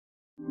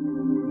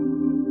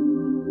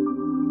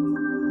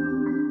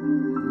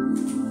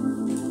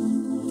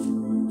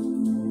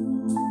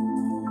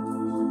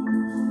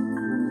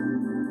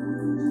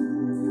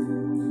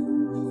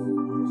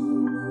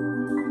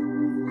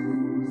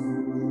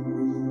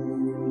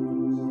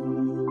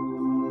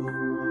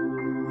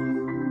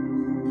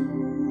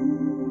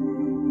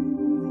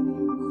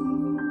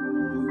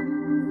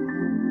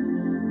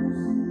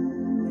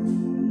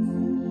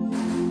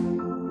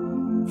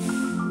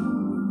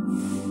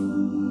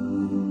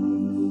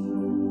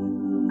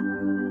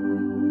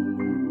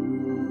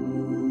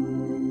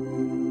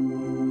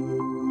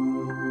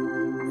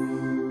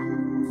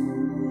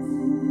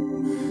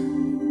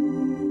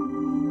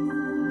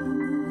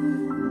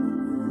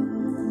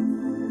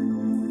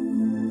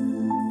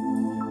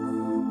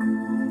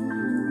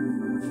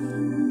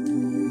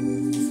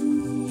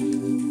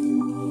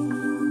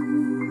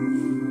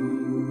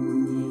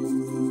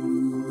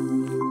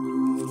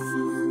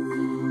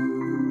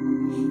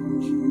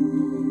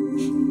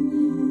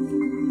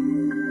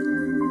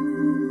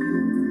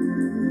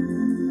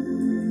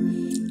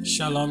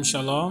Shalom,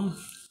 shalom.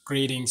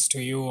 Greetings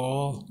to you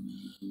all.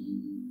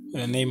 In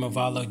the name of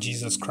our Lord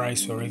Jesus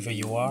Christ, wherever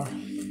you are,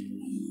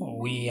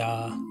 we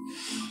are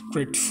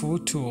grateful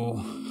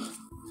to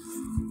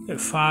the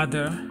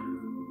Father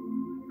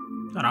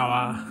and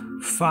our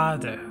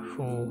Father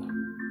who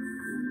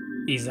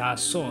is our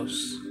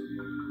source,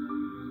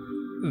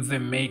 the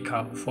maker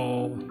of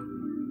all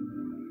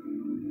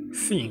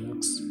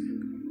things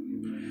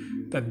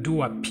that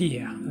do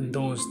appear and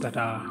those that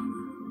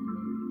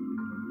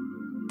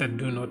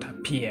do not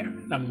appear.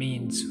 That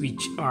means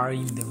which are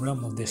in the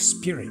realm of the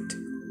spirit.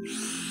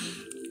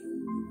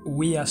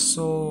 We are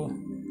so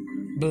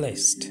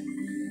blessed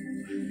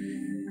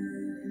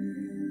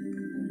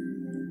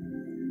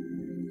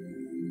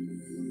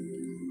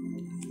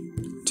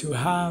to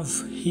have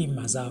him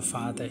as our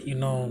Father. You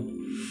know,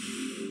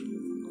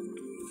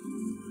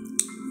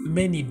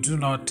 many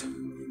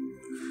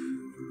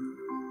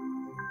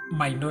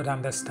might not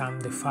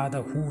understand the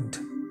fatherhood,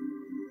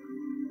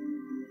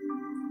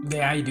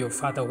 the idea of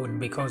fatherhood,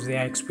 because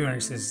their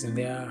experiences in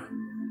their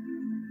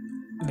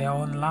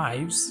own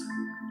lives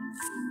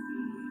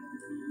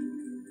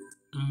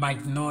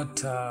might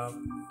not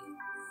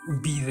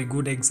be the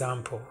good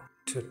example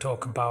to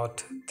talk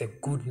about the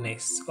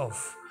goodness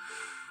of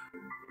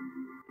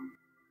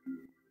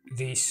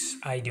this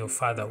idea of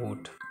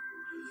fatherhood.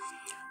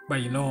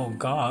 But you know,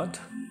 God,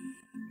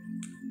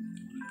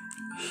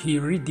 He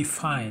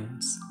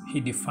defines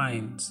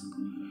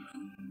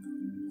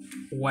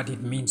what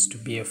it means to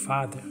be a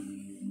father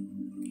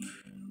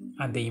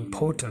and the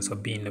importance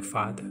of being a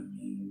father.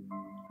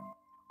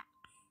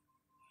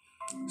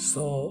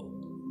 So,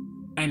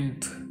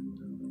 and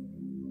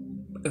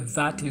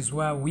that is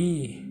where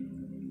we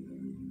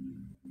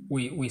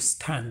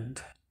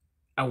stand.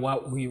 And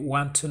what we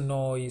want to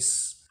know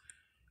is,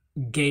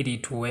 get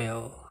it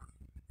well.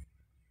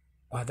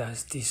 What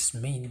does this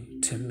mean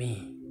to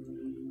me?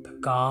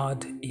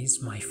 God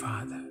is my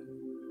Father.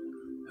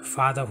 The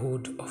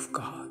fatherhood of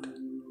God.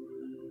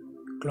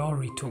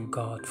 Glory to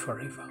God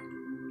forever.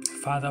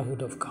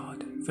 Fatherhood of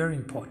God, very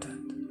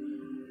important.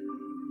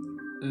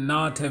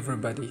 Not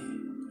everybody,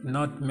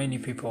 not many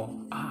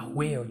people are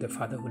aware of the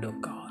fatherhood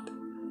of God.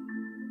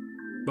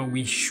 But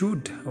we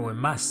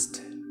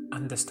must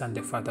understand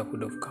the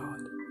fatherhood of God.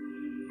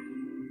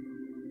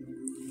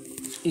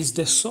 He's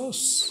the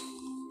source.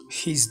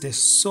 He's the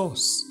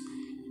source.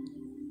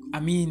 I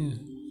mean,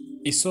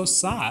 it's so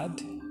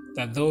sad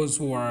that those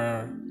who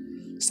are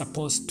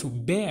supposed to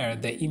bear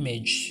the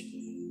image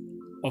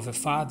of a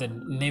father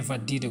never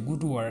did a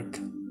good work.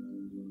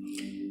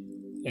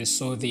 And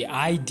so the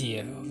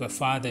idea of a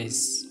father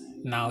is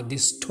now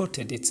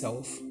distorted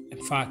itself.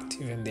 In fact,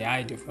 even the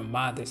idea of a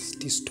mother is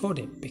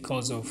distorted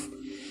because of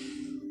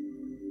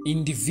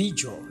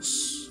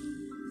individuals.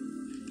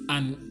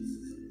 And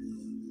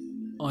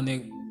on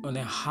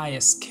a higher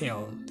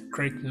scale, a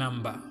great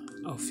number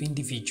of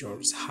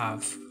individuals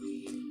have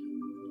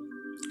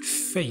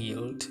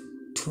failed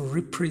to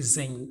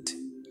represent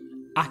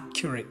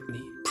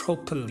accurately,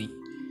 properly,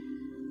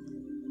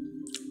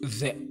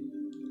 the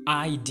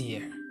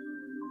idea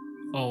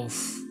of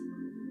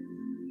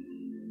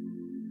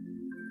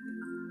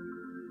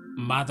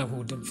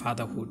motherhood and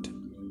fatherhood.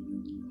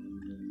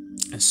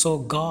 And so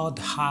God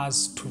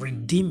has to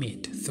redeem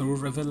it through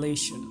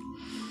revelation.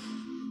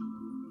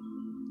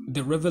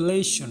 The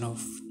revelation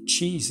of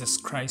Jesus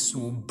Christ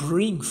will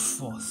bring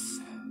forth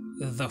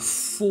the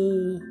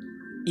full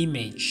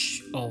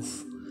image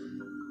of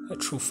a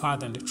true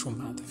father and a true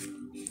mother.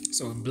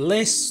 So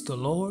bless the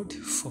Lord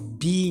for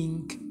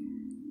being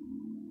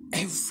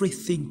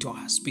everything to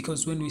us,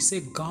 because when we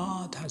say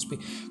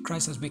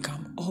Christ has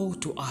become all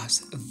to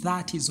us,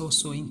 that is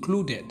also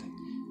included,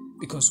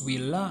 because we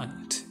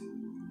learned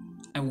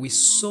and we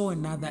saw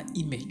another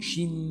image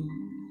in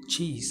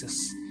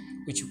Jesus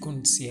which you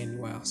couldn't see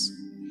anywhere else.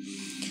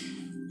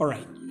 All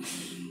right,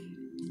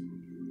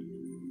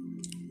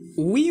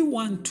 we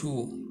want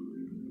to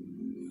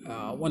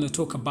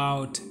talk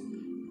about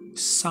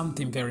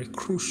something very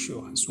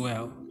crucial as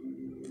well,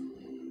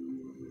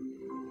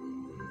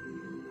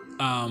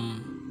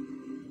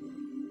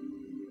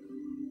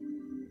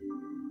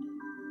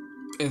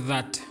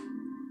 that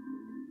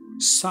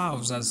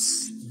serves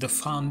as the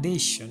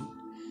foundation,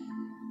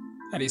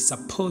 that is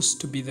supposed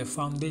to be the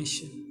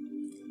foundation,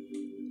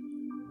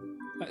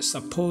 that's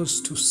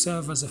supposed to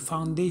serve as a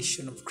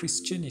foundation of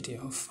Christianity,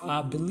 of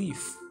our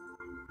belief.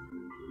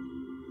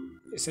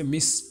 It's a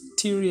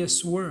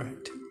mysterious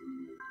word.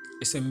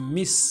 It's a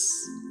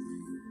misused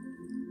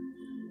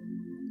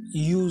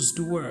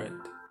word,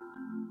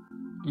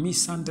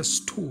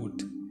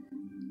 misunderstood,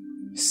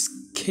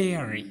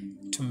 scary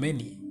to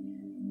many.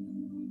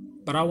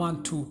 But I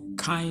want to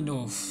kind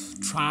of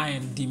try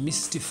and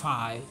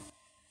demystify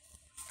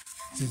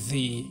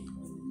the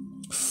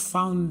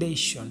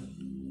foundation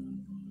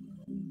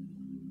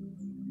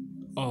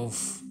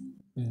of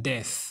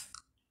death.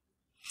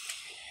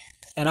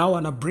 And I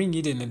want to bring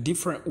it in a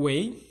different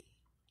way,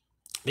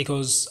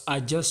 because I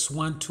just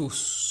want to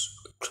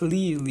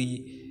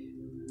clearly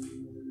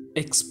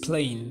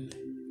explain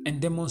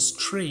and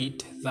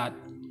demonstrate that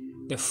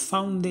the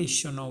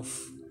foundation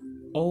of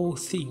all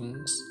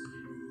things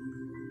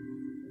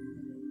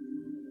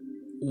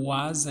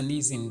was and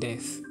is in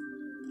death.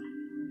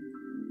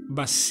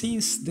 But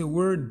since the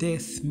word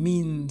death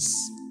means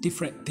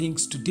different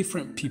things to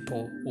different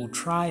people, we'll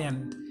try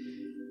and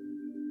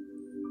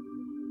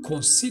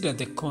consider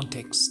the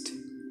context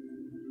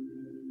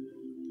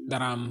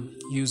that I'm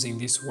using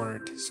this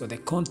word. So the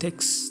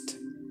context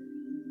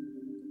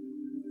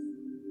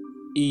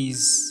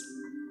is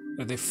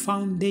the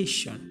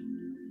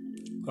foundation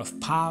of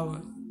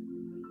power,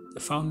 the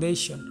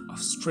foundation of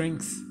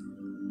strength,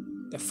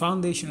 the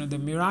foundation of the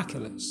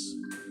miraculous.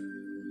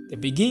 The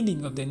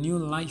beginning of the new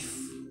life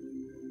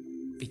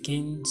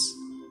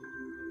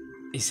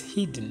is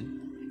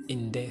hidden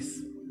in death.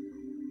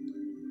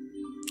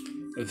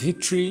 A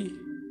victory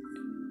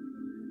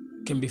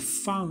can be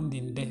found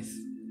in death.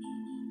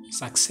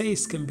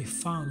 Success can be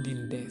found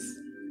in death.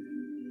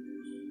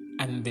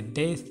 And the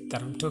death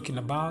that I'm talking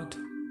about,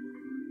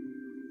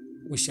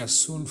 we shall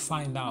soon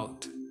find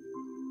out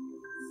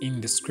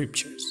in the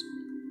scriptures.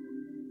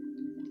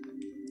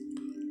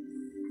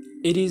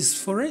 It is,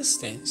 for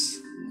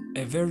instance,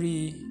 a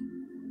very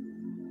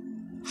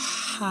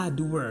hard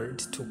word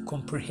to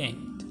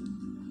comprehend.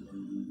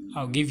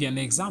 I'll give you an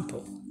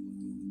example.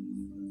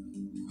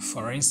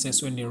 For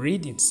instance, when you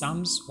read in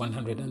Psalms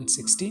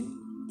 116,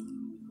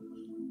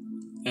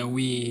 and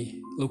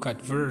we look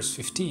at verse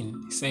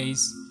 15, it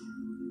says,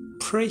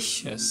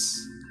 "Precious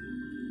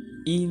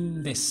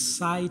in the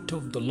sight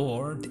of the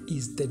Lord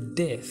is the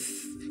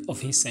death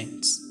of his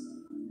saints."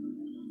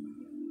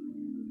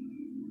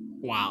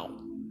 Wow.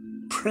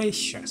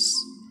 Precious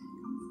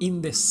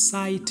in the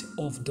sight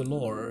of the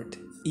Lord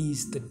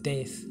is the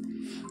death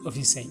of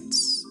his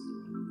saints.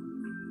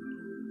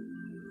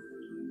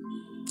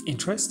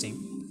 Interesting.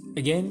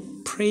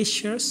 Again,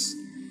 precious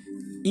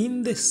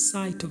in the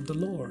sight of the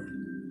Lord.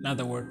 In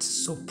other words,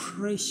 so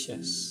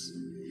precious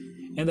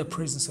in the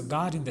presence of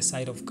God, in the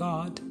sight of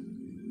God,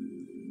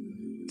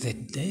 the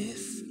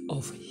death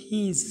of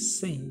his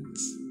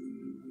saints.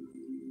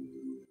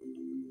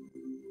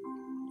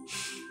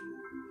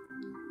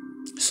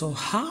 So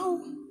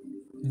how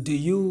do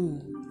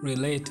you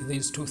relate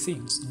these two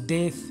things,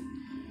 death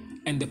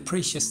and the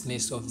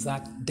preciousness of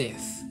that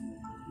death?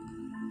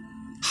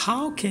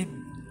 How can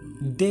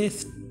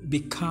death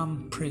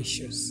become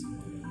precious?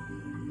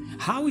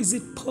 How is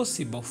it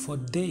possible for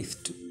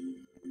death to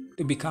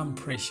become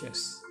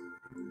precious?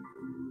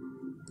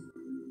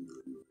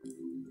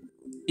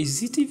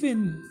 Is it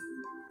even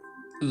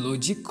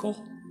logical?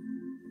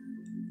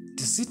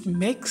 Does it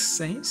make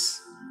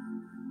sense?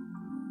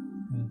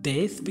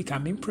 Death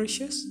becoming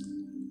precious?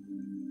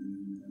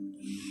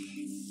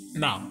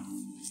 Now,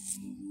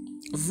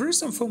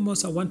 first and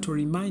foremost, I want to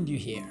remind you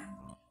here,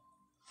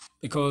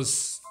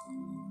 because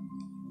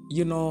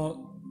in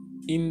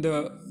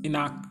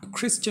our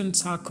Christian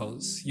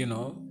circles,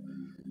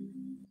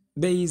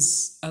 there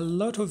is a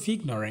lot of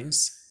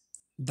ignorance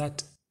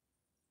that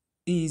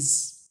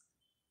is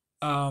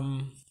a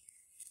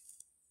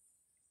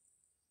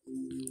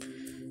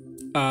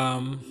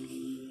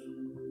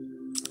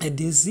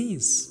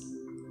disease.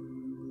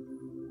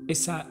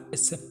 It's a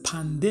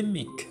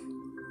pandemic.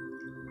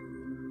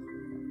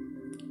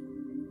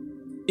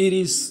 It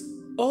is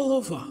all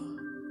over.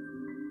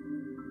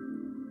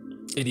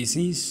 A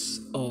disease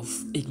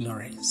of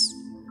ignorance.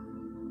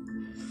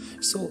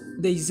 So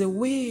there is a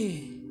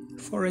way,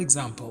 for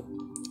example,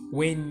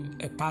 when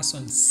a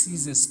person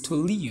ceases to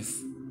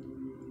live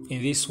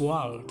in this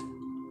world,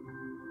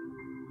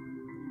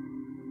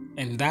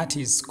 and that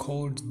is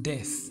called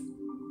death,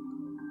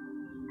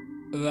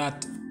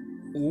 that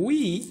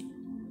we,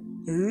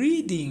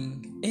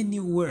 reading any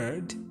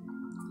word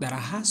that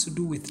has to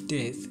do with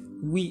death,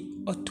 we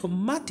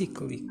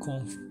automatically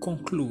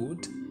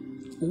conclude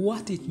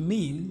what it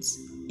means,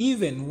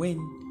 even when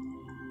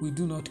we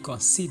do not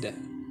consider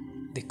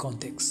the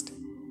context.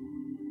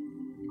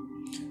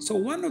 So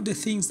one of the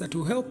things that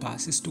will help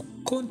us is to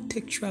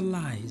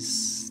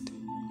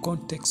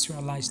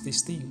contextualize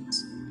these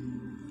things.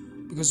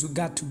 because we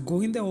got to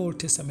go in the Old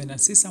Testament and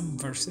see some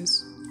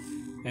verses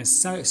and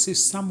see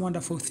some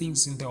wonderful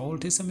things in the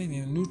Old Testament,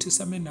 in the New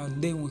Testament,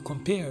 and then we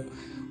compare.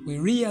 We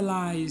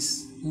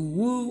realize we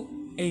will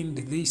end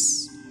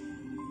this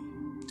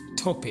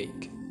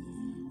topic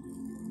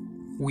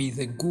with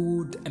a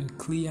good and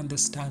clear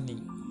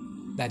understanding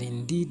that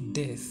indeed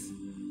death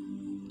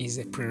is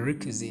a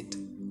prerequisite,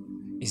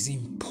 is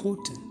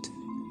important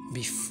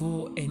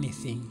before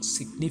anything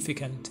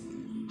significant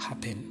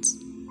happens.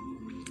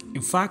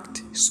 In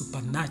fact,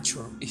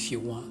 supernatural if you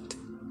want.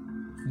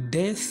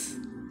 Death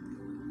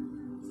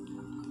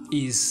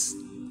is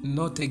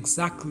not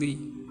exactly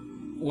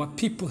what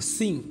people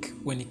think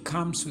when it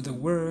comes to the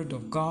Word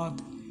of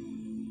God.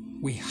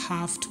 We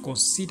have to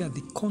consider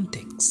the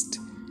context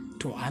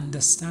to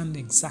understand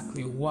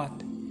exactly what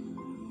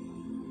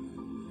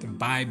the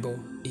Bible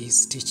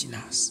is teaching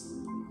us.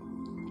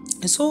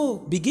 And so,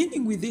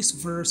 beginning with this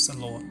verse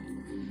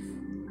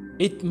alone,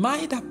 it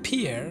might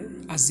appear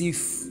as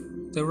if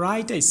the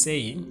writer is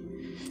saying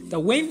that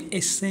when a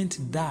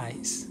saint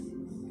dies,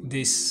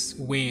 this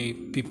way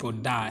people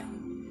die,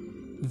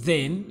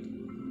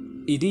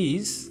 then it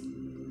is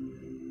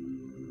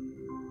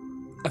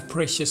a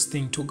precious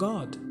thing to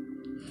God.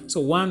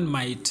 So one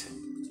might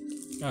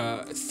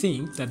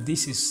think that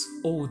this is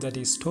all that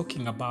he's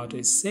talking about,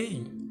 is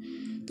saying.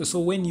 So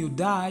when you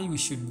die, you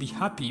should be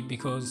happy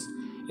because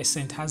a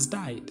saint has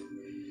died.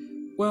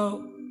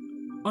 Well,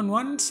 on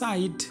one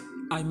side,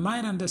 I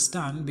might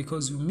understand,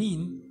 because you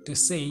mean to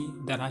say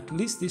that at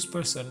least this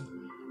person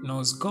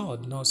knows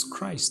God, knows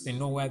Christ, they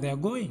know where they're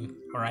going,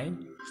 all right?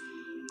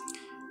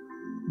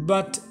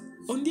 But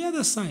on the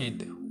other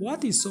side,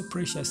 what is so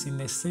precious in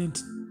a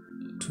saint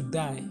to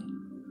die?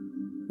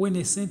 When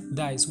a saint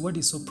dies, what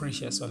is so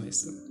precious on it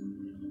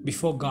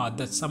before God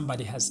that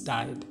somebody has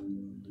died?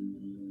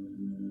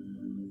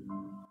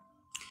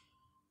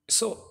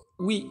 So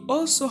we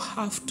also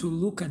have to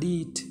look at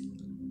it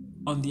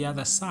on the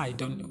other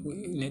side,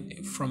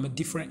 from a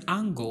different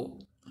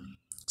angle.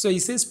 So he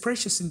says,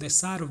 precious in the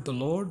sight of the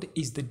Lord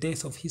is the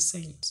death of his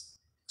saints.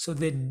 So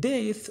the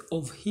death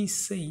of his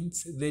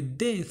saints,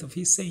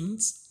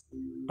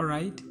 all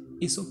right,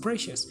 is so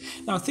precious.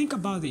 Now think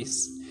about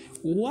this.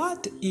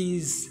 What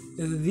is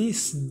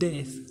this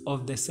death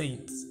of the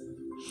saints?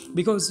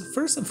 Because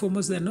first and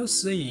foremost, they're not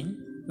saying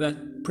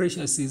that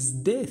precious is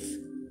death.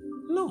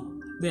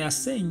 No, they are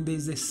saying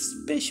there's a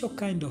special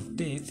kind of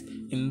death,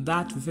 and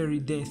that very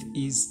death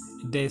is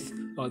death,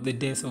 or the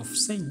death of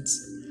saints.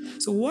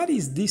 So what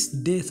is this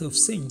death of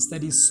saints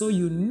that is so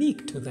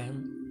unique to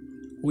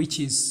them, which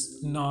is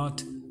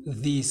not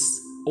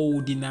this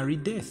ordinary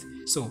death?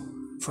 So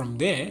from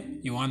there,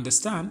 you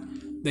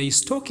understand that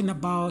he's talking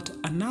about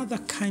another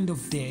kind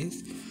of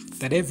death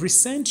that every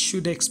saint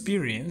should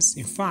experience,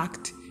 in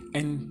fact,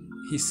 and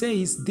he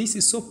says this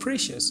is so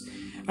precious.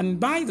 And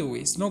by the way,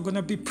 it's not going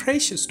to be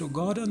precious to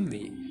God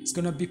only. It's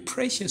going to be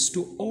precious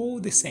to all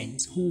the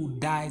saints who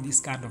die this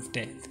kind of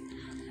death.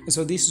 And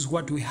so this is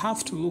what we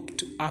have to look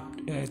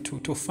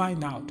to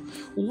find out.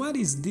 What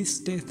is this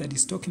death that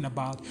he's talking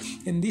about?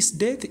 And this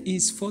death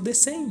is for the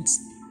saints.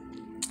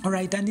 All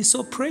right, and it's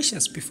so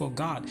precious before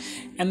God.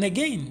 And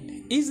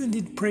again, isn't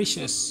it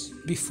precious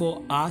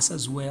before us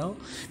as well?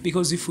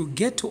 Because if we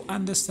get to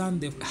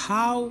understand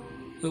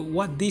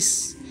what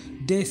this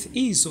death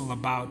is all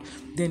about,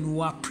 then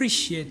we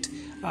appreciate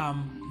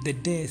the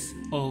death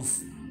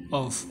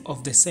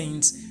of the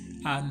saints,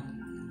 and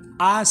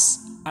us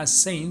as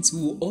saints,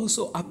 we will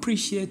also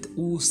appreciate,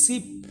 we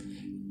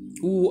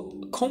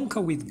will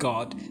conquer with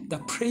God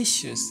that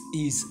precious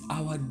is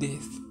our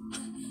death.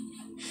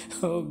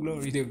 Oh,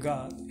 glory to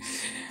God.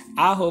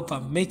 I hope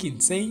I'm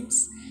making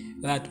sense,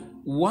 that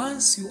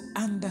once you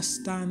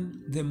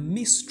understand the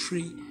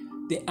mystery,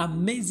 the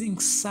amazing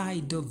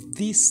side of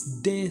this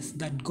death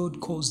that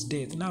God calls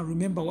death. Now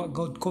remember, what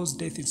God calls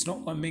death, it's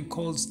not what man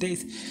calls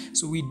death.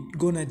 So we're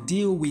gonna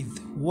deal with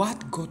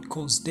what God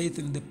calls death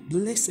and the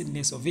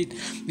blessedness of it,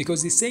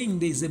 because he's saying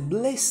there's a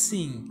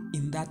blessing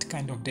in that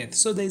kind of death.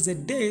 So there's a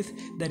death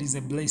that is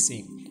a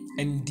blessing.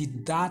 And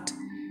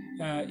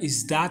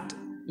is that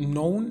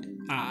known?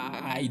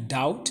 I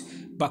doubt.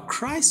 But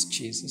Christ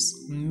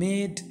Jesus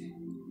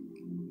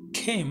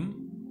came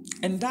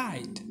and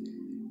died.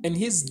 And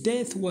his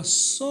death was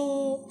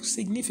so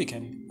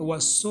significant. It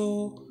was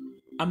so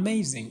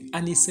amazing.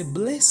 And it's a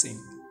blessing.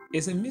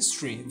 It's a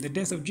mystery, the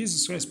death of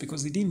Jesus Christ,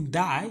 because he didn't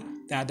die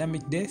the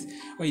Adamic death,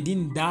 or he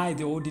didn't die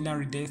the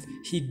ordinary death.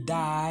 He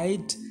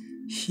died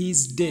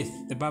his death.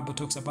 The Bible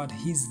talks about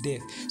his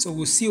death. So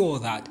we'll see all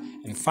that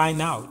and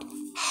find out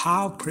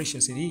how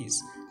precious it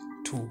is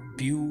to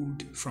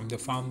build from the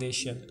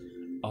foundation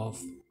of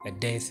the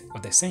death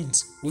of the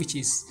saints, which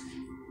is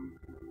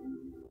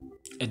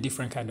a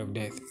different kind of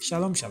death.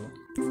 Shalom, shalom.